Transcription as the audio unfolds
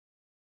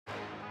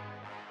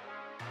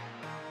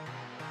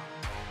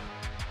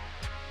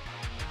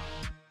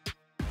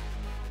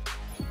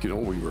You know,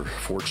 we were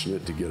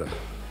fortunate to get a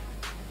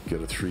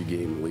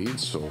 3-game lead,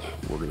 so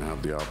we're going to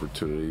have the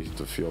opportunity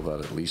to feel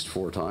that at least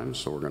 4 times.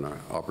 So we're going to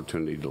have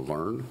opportunity to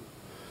learn.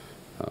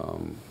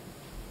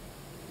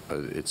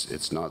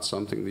 It's not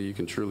something that you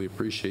can truly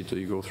appreciate till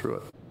you go through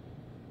it.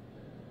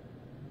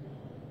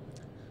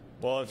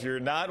 Well, if you're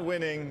not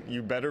winning,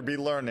 you better be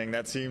learning.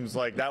 That seems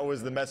like that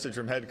was the message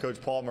from head coach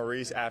Paul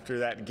Maurice after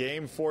that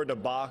Game 4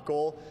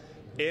 debacle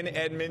in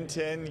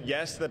Edmonton.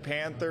 Yes, the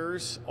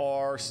Panthers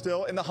are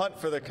still in the hunt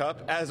for the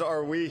cup, as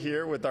are we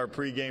here with our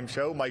pregame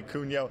show. Mike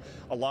Cunha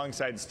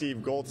alongside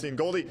Steve Goldstein.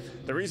 Goldie,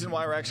 the reason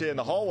why we're actually in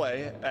the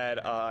hallway at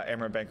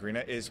Amerant Bank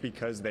Arena is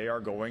because they are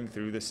going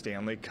through the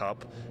Stanley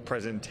Cup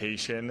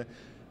presentation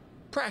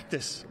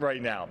practice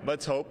right now.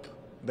 Let's hope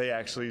they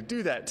actually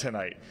do that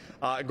tonight.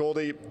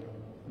 Goldie,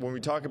 when we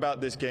talk about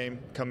this game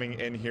coming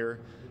in here,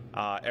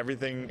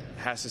 everything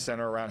has to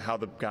center around how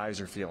the guys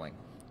are feeling.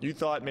 You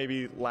thought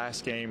maybe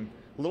last game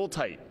a little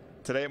tight.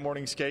 Today at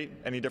morning skate,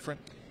 any different?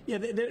 Yeah,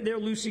 they're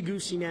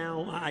loosey-goosey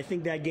now. I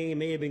think that game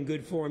may have been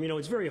good for them. You know,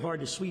 it's very hard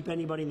to sweep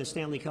anybody in the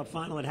Stanley Cup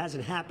Final. It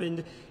hasn't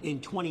happened in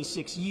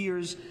 26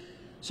 years.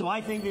 So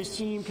I think this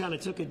team kind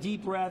of took a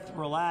deep breath,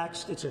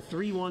 relaxed. It's a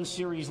 3-1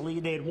 series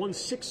lead. They had won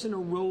 6 in a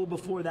row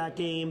before that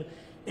game.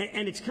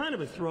 And it's kind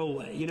of a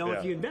throwaway. You know,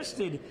 if you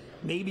invested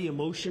maybe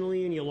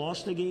emotionally and you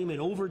lost the game in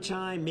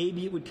overtime,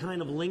 maybe it would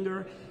kind of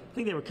linger. I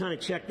think they were kind of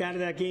checked out of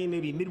that game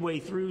maybe midway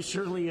through,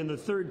 certainly in the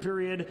 3rd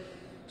period.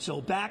 So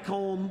back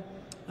home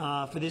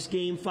for this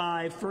Game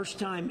 5, first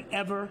time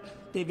ever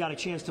they've got a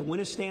chance to win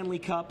a Stanley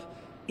Cup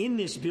in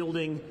this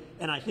building.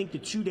 And I think the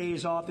 2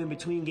 days off in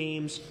between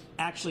games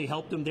actually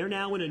helped them. They're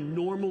now in a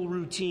normal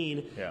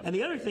routine. And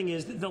the other thing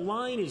is the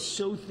line is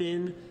so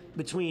thin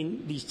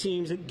between these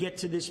teams that get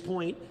to this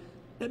point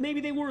that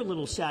maybe they were a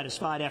little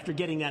satisfied after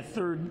getting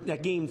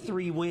that Game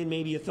 3 win.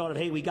 Maybe you thought of,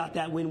 hey, we got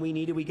that win we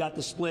needed, we got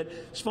the split.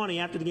 It's funny,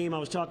 after the game I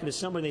was talking to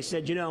somebody, they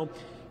said, you know,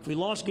 if we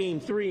lost Game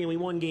 3 and we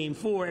won Game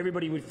 4,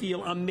 everybody would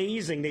feel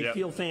amazing. They'd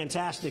feel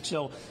fantastic.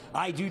 So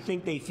I do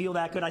think they feel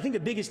that good. I think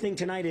the biggest thing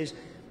tonight is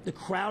the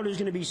crowd is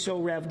going to be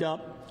so revved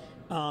up.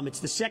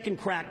 It's the second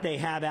crack they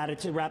have at it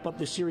to wrap up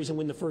the series and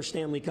win the first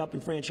Stanley Cup in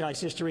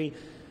franchise history.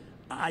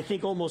 I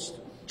think almost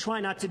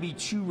try not to be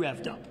too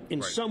revved up.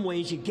 In some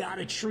ways, you got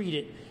to treat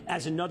it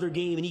as another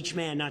game and each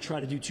man not try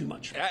to do too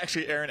much.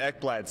 Actually, Aaron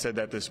Ekblad said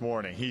that this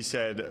morning. He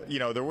said, you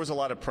know, there was a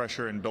lot of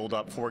pressure and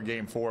build-up for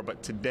Game 4,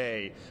 but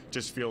today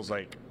just feels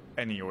like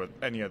any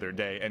other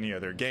day, any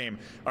other game.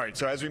 All right,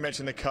 so as we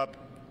mentioned, the Cup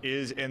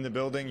is in the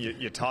building.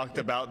 You talked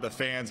about the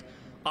fans.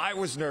 I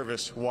was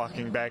nervous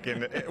walking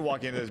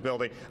into this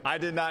building. I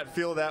did not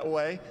feel that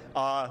way.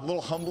 A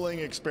little humbling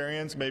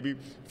experience maybe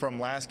from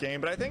last game,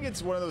 but I think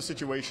it's one of those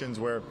situations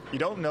where you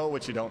don't know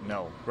what you don't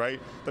know, right?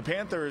 The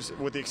Panthers,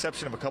 with the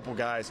exception of a couple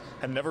guys,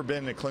 have never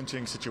been in a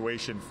clinching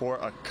situation for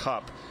a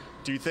cup.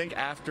 Do you think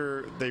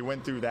after they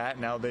went through that,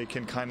 now they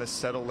can kind of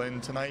settle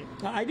in tonight?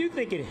 I do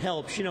think it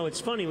helps. You know,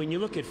 it's funny when you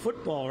look at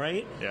football,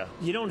 right? Yeah.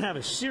 You don't have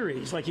a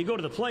series. Like you go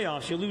to the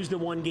playoffs, you lose the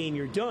one game,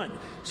 you're done.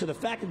 So the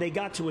fact that they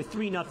got to a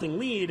 3-0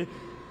 lead,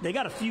 they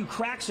got a few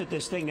cracks at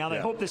this thing now.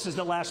 They hope this is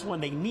the last one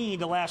they need.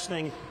 The last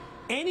thing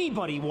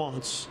anybody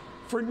wants,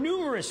 for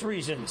numerous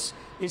reasons,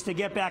 is to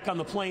get back on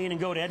the plane and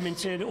go to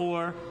Edmonton,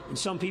 or in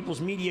some people's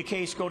media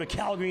case, go to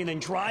Calgary and then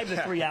drive the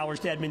 3 hours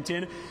to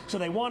Edmonton. So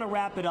they want to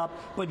wrap it up.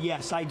 But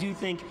yes, I do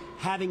think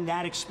having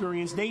that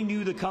experience, they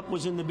knew the Cup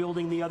was in the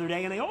building the other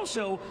day, and they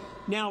also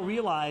now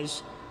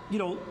realize, you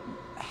know,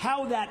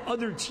 how that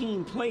other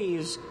team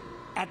plays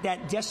at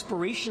that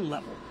desperation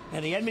level.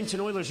 And the Edmonton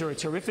Oilers are a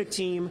terrific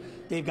team.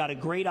 They've got a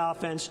great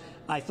offense.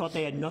 I thought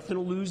they had nothing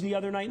to lose the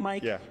other night,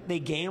 Mike. They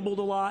gambled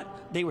a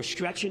lot. They were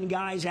stretching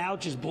guys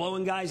out, just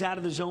blowing guys out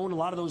of the zone. A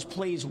lot of those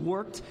plays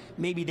worked.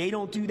 Maybe they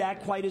don't do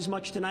that quite as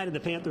much tonight, and the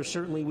Panthers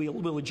certainly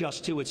will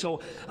adjust to it.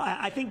 So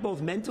I think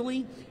both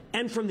mentally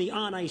and from the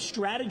on-ice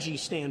strategy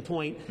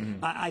standpoint,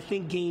 I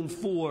think Game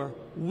 4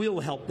 will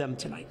help them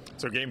tonight.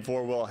 So Game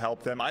 4 will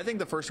help them. I think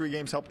the first 3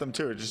 games helped them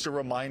too. Just a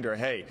reminder,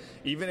 hey,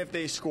 even if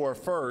they score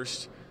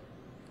first,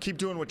 keep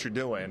doing what you're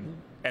doing.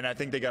 And I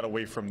think they got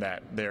away from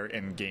that there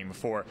in Game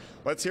 4.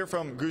 Let's hear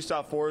from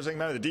Gustav Forsling.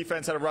 The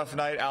defense had a rough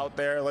night out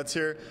there. Let's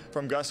hear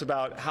from Gus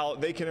about how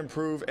they can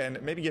improve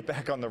and maybe get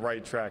back on the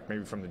right track,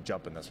 maybe from the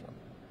jump in this one.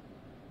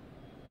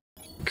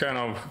 Kind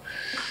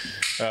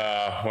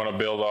of want to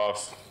build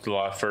off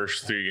the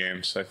first 3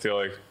 games. I feel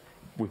like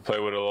we play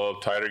with a little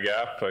tighter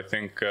gap. I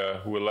think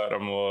we let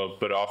them a little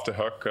bit off the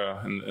hook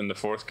in the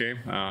 4th game.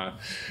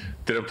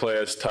 Didn't play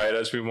as tight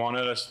as we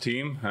wanted as a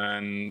team,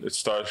 and it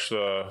starts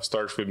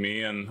with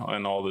me and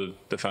all the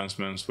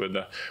defensemen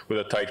with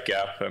a tight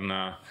gap, and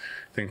I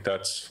think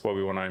that's what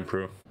we want to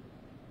improve.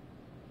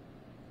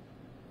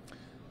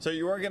 So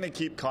you are going to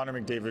keep Connor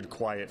McDavid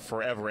quiet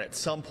forever. At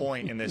some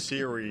point in this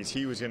series,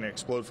 he was going to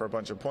explode for a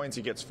bunch of points.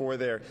 He gets 4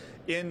 there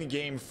in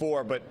Game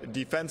 4, but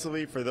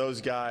defensively for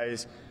those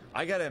guys,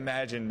 I got to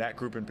imagine that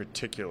group in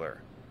particular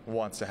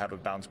wants to have a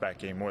bounce-back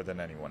game more than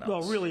anyone else.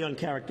 Well, really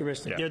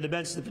uncharacteristic. Yeah. They're the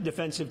best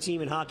defensive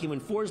team in hockey. When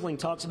Forsling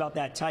talks about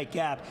that tight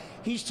gap,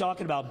 he's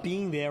talking about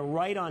being there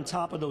right on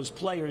top of those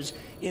players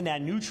in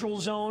that neutral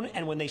zone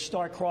and when they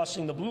start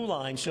crossing the blue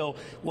line. So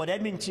what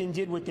Edmonton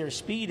did with their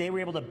speed, they were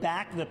able to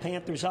back the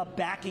Panthers up,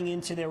 backing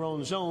into their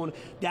own zone.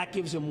 That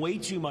gives them way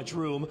too much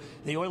room.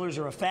 The Oilers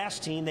are a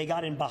fast team. They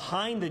got in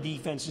behind the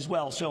defense as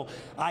well. So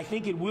I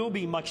think it will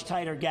be much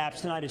tighter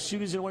gaps tonight. As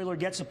soon as an Oiler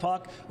gets a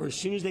puck or as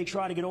soon as they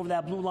try to get over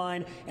that blue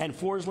line, and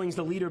Forsling's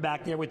the leader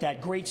back there with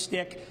that great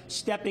stick,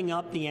 stepping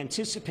up, the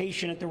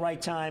anticipation at the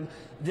right time,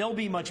 they'll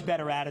be much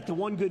better at it. The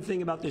one good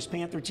thing about this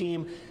Panther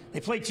team, they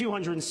played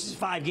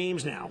 205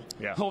 games now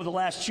over the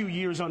last 2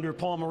 years under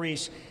Paul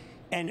Maurice.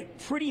 And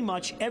pretty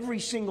much every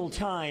single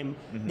time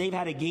they've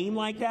had a game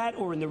like that,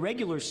 or in the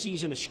regular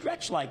season a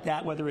stretch like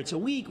that, whether it's a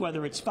week,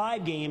 whether it's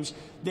 5 games,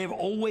 they're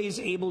always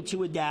able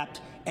to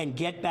adapt and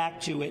get back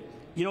to it.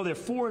 You know, they're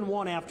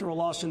 4-1 after a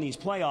loss in these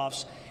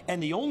playoffs,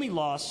 and the only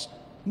loss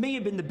may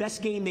have been the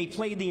best game they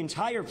played the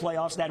entire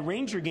playoffs, that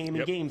Ranger game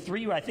in Game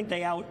 3, where I think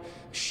they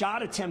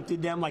outshot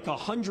attempted them like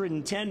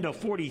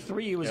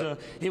 110-43.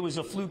 It was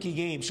a fluky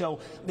game. So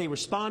they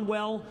respond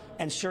well,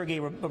 and Sergei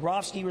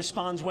Bobrovsky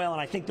responds well, and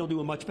I think they'll do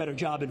a much better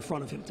job in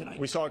front of him tonight.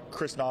 We saw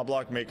Chris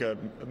Knobloch make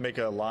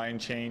a line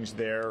change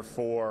there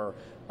for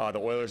the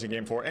Oilers in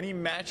Game 4. Any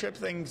matchup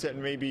things that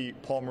maybe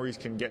Paul Maurice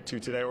can get to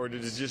today, or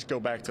did it just go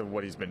back to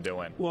what he's been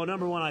doing? Well,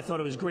 number one, I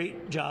thought it was a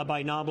great job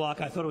by Knobloch.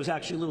 I thought it was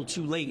actually a little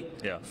too late.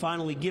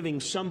 Finally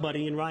giving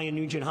somebody in Ryan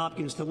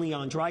Nugent-Hopkins to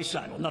Leon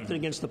Draisaitl. Nothing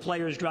against the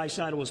players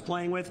Draisaitl was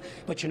playing with,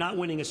 but you're not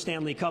winning a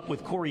Stanley Cup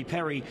with Corey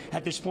Perry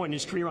at this point in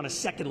his career on a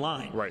second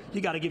line.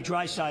 You got to give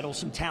Draisaitl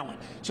some talent.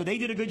 So they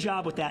did a good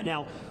job with that.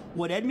 Now,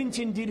 what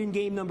Edmonton did in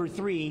game number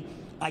 3,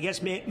 I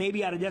guess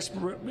maybe out of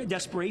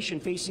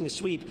desperation facing a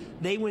sweep,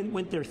 they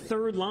went their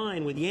third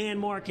line with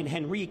Janmark and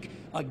Henrique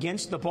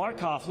against the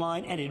Barkov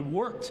line, and it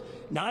worked.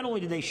 Not only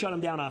did they shut them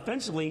down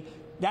offensively,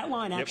 that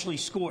line actually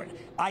scored.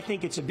 I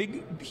think it's a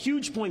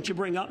huge point you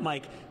bring up,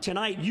 Mike.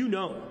 Tonight, you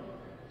know,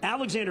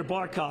 Alexander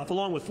Barkov,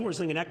 along with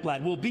Forsling and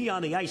Ekblad, will be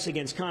on the ice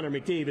against Connor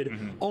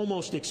McDavid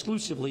almost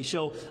exclusively.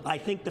 So I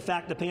think the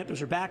fact the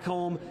Panthers are back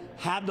home,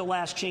 have the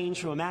last change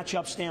from a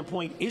matchup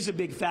standpoint is a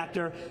big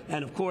factor.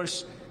 And, of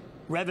course,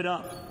 rev it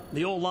up.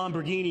 The old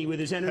Lamborghini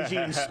with his energy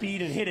and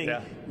speed and hitting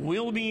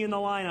will be in the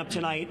lineup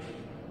tonight.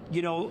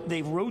 You know,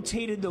 they've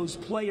rotated those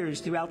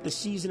players throughout the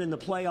season and the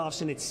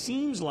playoffs, and it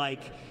seems like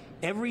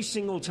every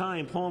single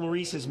time Paul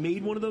Maurice has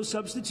made one of those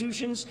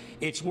substitutions,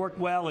 it's worked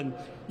well. And,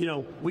 you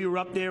know, we were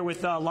up there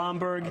with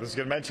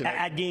Lomberg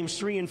at games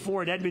 3 and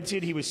 4 at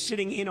Edmonton. He was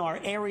sitting in our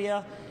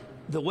area.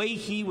 The way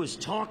he was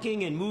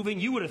talking and moving,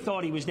 you would have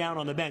thought he was down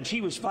on the bench. He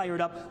was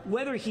fired up,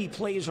 whether he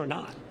plays or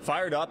not.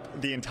 Fired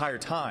up the entire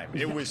time.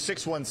 It was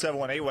 6-1,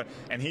 7-1, 8-1,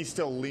 and he's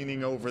still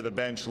leaning over the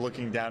bench,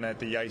 looking down at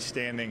the ice,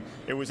 standing.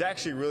 It was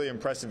actually really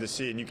impressive to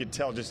see, and you could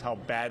tell just how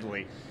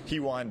badly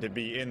he wanted to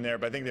be in there.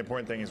 But I think the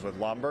important thing is with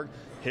Lomberg,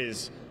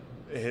 his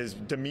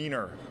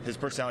demeanor, his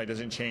personality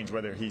doesn't change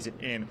whether he's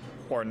in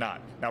or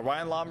not. Now,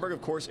 Ryan Lomberg,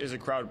 of course, is a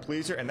crowd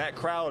pleaser, and that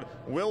crowd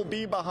will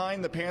be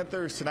behind the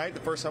Panthers tonight. The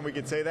first time we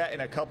could say that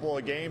in a couple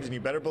of games, and you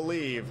better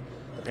believe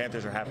the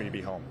Panthers are happy to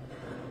be home.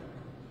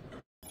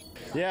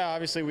 Yeah,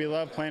 obviously we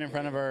love playing in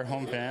front of our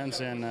home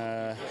fans, and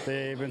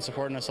they've been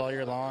supporting us all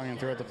year long and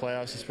throughout the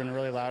playoffs. It's been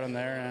really loud in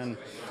there, and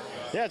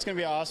yeah, it's going to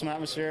be an awesome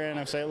atmosphere, and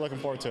I'm looking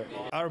forward to it.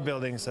 Our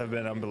buildings have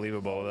been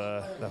unbelievable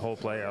the whole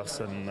playoffs,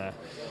 and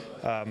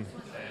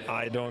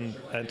I don't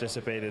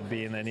anticipate it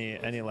being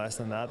any less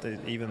than that,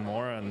 even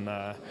more, and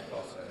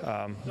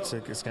it's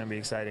going to be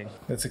exciting.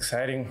 It's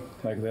exciting.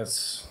 Like,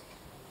 that's,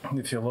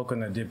 if you look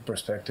in a deep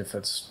perspective,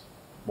 it's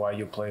why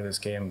you play this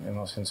game. You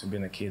know, since you've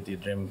been a kid, you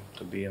dream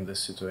to be in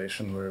this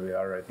situation where we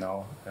are right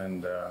now,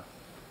 and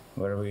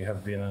where we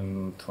have been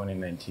in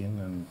 2019,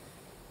 and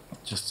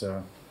just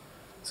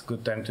it's a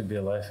good time to be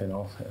alive, you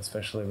know,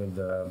 especially with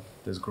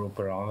this group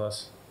around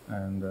us,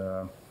 and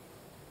I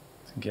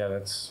think, yeah,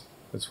 that's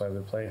why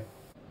we play.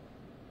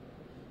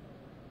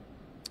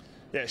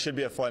 Yeah, it should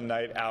be a fun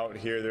night out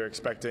here. They're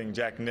expecting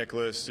Jack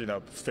Nicklaus, you know,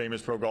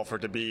 famous pro golfer,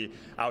 to be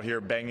out here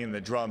banging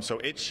the drum. So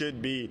it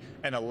should be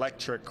an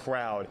electric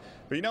crowd.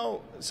 But, you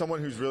know,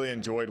 someone who's really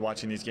enjoyed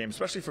watching these games,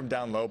 especially from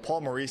down low,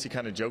 Paul Maurice, he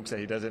kind of jokes that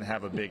he doesn't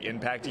have a big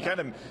impact. He kind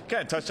of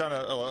touched on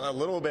a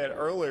little bit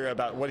earlier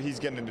about what he's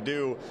getting to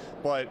do.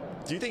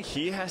 But do you think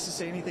he has to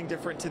say anything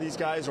different to these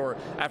guys? Or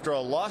after a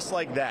loss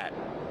like that,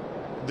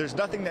 there's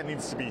nothing that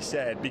needs to be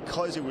said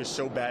because it was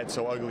so bad,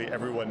 so ugly,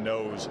 everyone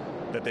knows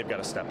that they've got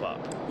to step up?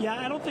 Yeah,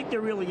 I don't think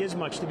there really is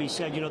much to be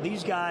said. You know,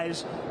 these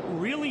guys,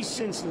 really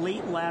since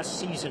late last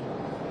season,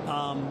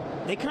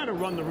 they kind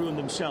of run the room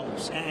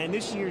themselves. And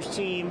this year's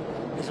team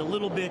is a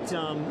little bit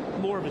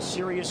more of a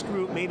serious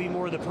group, maybe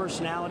more of the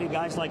personality,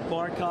 guys like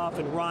Barkov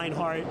and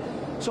Reinhart.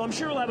 So I'm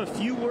sure he'll have a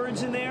few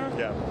words in there.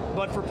 Yeah.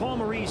 But for Paul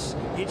Maurice,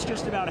 it's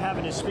just about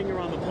having his finger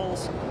on the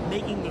pulse,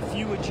 making the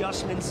few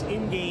adjustments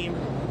in game,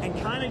 and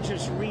kind of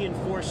just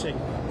reinforcing,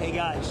 hey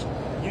guys,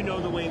 you know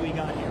the way we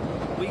got here.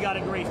 We got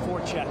a great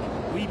forecheck.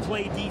 We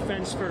play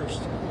defense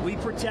first. We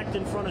protect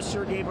in front of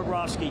Sergei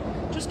Bobrovsky.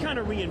 Just kind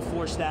of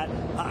reinforce that.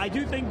 I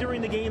do think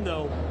during the game,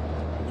 though,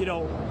 you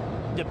know,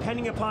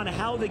 depending upon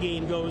how the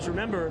game goes,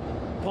 remember,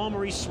 Paul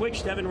Maurice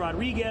switched Evan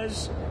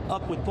Rodriguez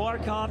up with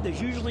Barkov.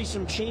 There's usually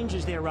some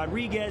changes there.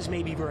 Rodriguez,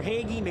 maybe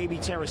Verhaeghe, maybe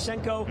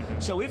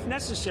Tarasenko. So if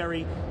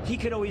necessary, he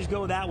could always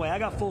go that way. I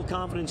got full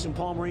confidence in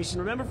Paul Maurice.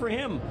 And remember, for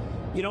him,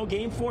 you know,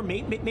 Game 4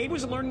 maybe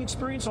was a learning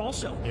experience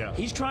also. Yeah.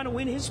 He's trying to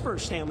win his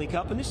first Stanley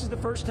Cup, and this is the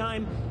first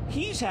time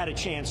he's had a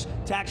chance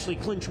to actually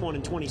clinch one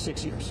in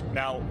 26 years.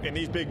 Now, in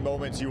these big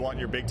moments, you want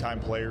your big-time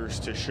players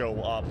to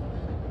show up.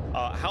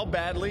 How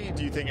badly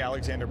do you think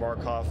Alexander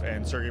Barkov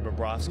and Sergei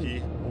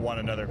Bobrovsky want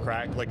another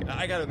crack? Like,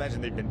 I got to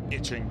imagine they've been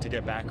itching to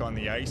get back on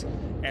the ice.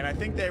 And I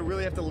think they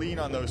really have to lean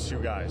on those two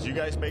guys. You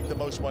guys make the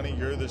most money.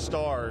 You're the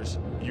stars.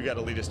 You got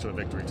to lead us to a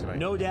victory tonight.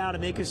 No doubt,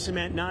 and they could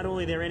cement not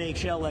only their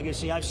NHL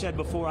legacy. I've said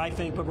before, I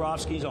think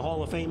Bobrovsky's a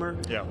Hall of Famer.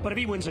 Yeah. But if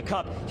he wins a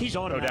cup, he's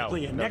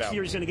automatically in. Next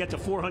year he's going to get to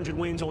 400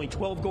 wins. Only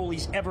 12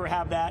 goalies ever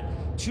have that.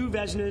 2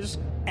 Vezinas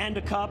and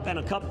a cup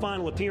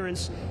final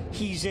appearance.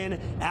 He's in.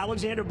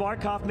 Alexander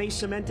Barkov may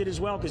cement it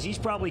as well, because he's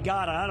probably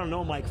got, I don't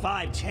know, Mike,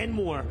 5-10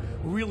 more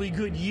really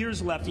good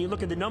years left. And you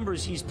look at the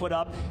numbers he's put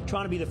up,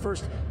 trying to be the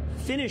first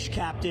Finnish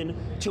captain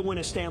to win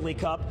a Stanley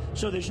Cup.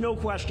 So there's no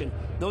question.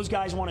 Those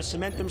guys want to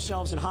cement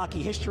themselves in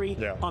hockey history.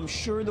 Yeah. I'm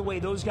sure the way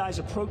those guys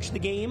approach the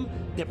game,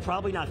 they're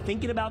probably not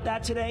thinking about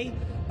that today.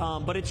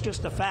 But it's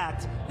just a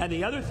fact. And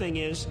the other thing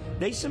is,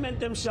 they cement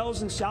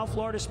themselves in South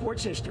Florida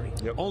sports history.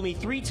 Yep. Only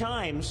 3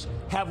 times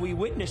have we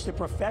witnessed a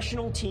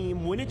professional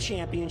team win a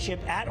championship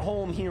at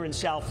home here in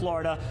South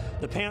Florida.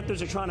 The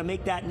Panthers are trying to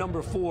make that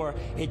number 4.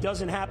 It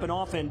doesn't happen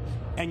often.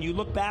 And you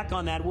look back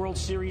on that World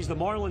Series the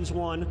Marlins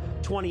won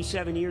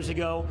 27 years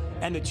ago,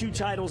 and the 2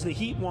 titles the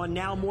Heat won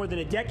now more than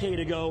a decade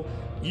ago.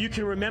 You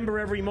can remember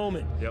every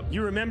moment. Yep.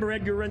 You remember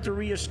Edgar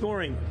Renteria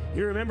scoring.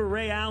 You remember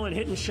Ray Allen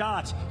hitting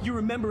shots. You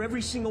remember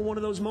every single one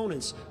of those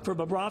moments. For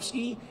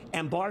Bobrovsky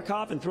and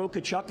Barkov, and throw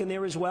Tkachuk in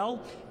there as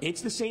well, it's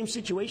the same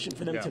situation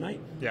for them tonight.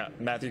 Yeah,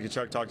 Matthew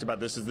Tkachuk talked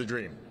about this is the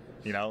dream.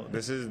 You know,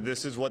 this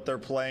is what they're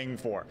playing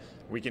for.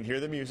 We can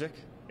hear the music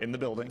in the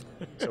building,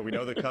 so we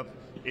know the cup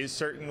is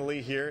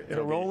certainly here.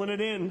 They're rolling it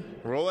in.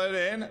 Rolling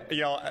it in.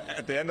 You know,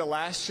 at the end of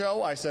last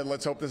show, I said,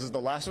 let's hope this is the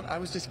last one. I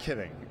was just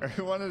kidding.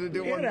 We wanted to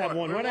do one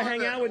more. We want to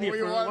hang out with you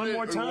for one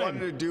more time. We wanted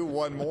to do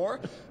one more,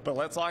 but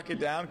let's lock it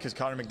down, because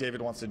Connor McDavid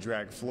wants to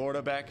drag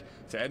Florida back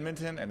to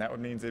Edmonton, and that would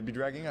mean they'd be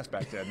dragging us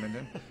back to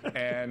Edmonton.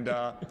 And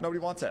nobody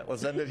wants that.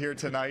 Let's end it here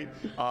tonight.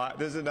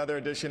 This is another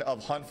edition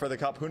of Hunt for the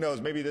Cup. Who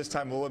knows? Maybe this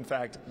time will, in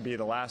fact, be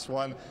the last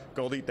one.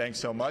 Goldie, thanks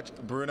so much.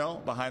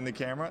 Bruno, behind the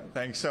camera,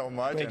 thanks so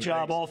much. Great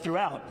job all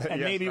throughout. And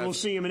yes, maybe we'll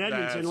see him in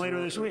Edmonton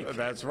later this week.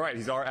 That's right.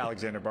 He's our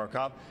Alexander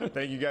Barkov.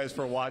 Thank you guys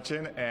for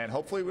watching, and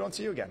hopefully we don't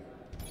see you again.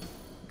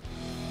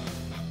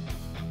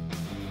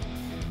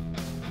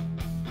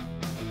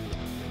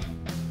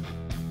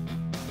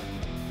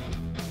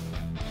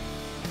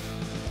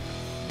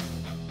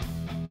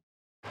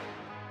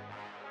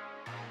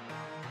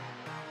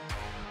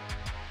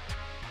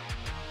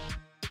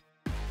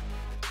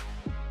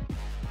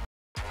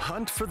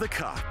 Hunt for the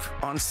Cup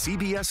on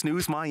CBS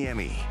News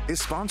Miami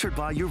is sponsored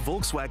by your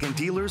Volkswagen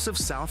dealers of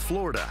South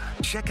Florida.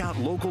 Check out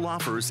local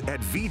offers at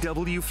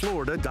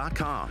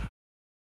VWFlorida.com.